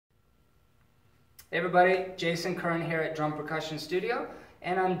Hey everybody, Jason Curran here at Drum Percussion Studio,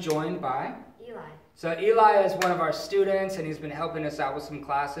 and I'm joined by Eli. So Eli is one of our students, and he's been helping us out with some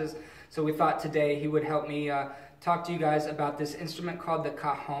classes. So we thought today he would help me talk to you guys about this instrument called the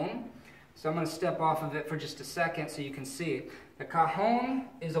cajon. So I'm going to step off of it for just a second so you can see. The cajon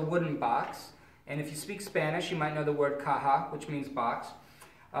is a wooden box, and if you speak Spanish, you might know the word caja, which means box.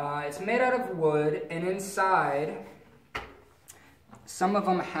 It's made out of wood, and inside, some of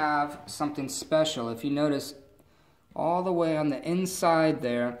them have something special. If you notice, all the way on the inside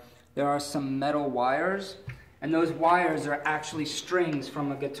there are some metal wires, and those wires are actually strings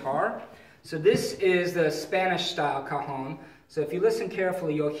from a guitar. So this is the Spanish style cajon. So if you listen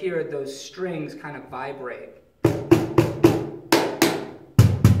carefully, you'll hear those strings kind of vibrate.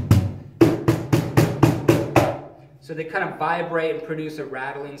 So they kind of vibrate and produce a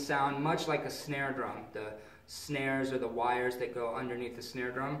rattling sound, much like a snare drum. The snares or the wires that go underneath the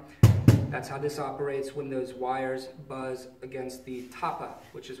snare drum. That's how this operates when those wires buzz against the tapa,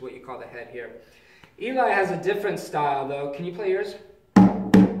 which is what you call the head here. Eli has a different style though. Can you play yours?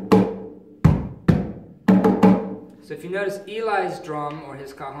 So if you notice, Eli's drum, or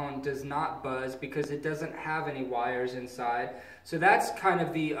his cajon, does not buzz because it doesn't have any wires inside. So that's kind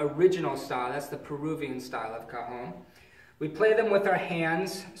of the original style. That's the Peruvian style of cajon. We play them with our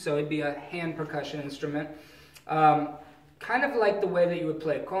hands, so it'd be a hand percussion instrument. Kind of like the way that you would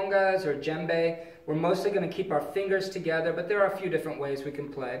play congas or djembe. We're mostly going to keep our fingers together, but there are a few different ways we can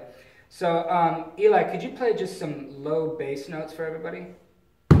play. So Eli, could you play just some low bass notes for everybody?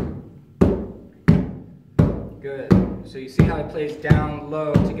 Good. So you see how he plays down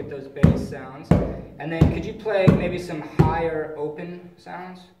low to get those bass sounds. And then could you play maybe some higher open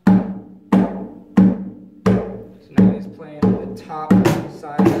sounds? So now he's playing the top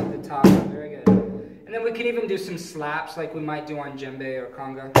side of the top. Very good. And then we can even do some slaps like we might do on djembe or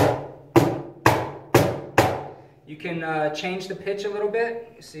conga. You can change the pitch a little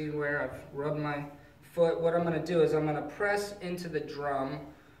bit. You see where I've rubbed my foot. What I'm going to do is I'm going to press into the drum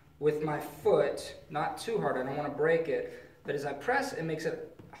with my foot, not too hard, I don't want to break it, but as I press, it makes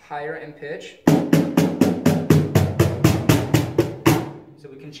it higher in pitch. So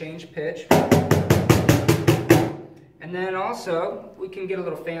we can change pitch. And then also, we can get a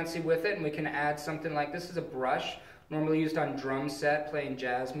little fancy with it, and we can add something like, this is a brush, normally used on drum set, playing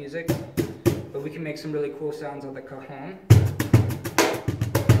jazz music, but we can make some really cool sounds on the cajon.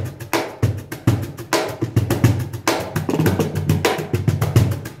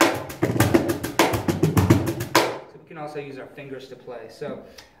 Also use our fingers to play. So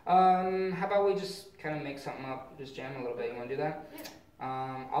how about we just kind of make something up, just jam a little bit. You want to do that?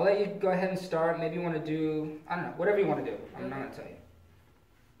 Yeah. I'll let you go ahead and start. Maybe you want to do, I don't know, whatever you want to do. I'm not going to tell you.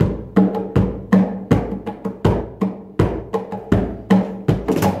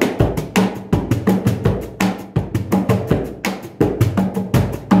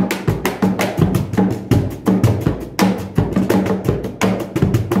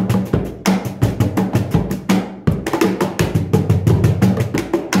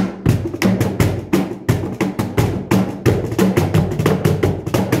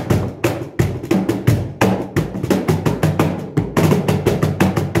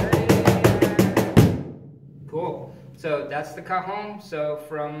 So that's the cajon. So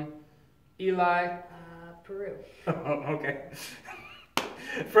from Eli. Peru. Oh, okay.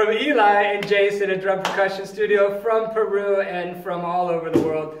 From Eli and Jason at Drum Percussion Studio from Peru and from all over the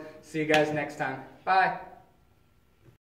world. See you guys next time. Bye.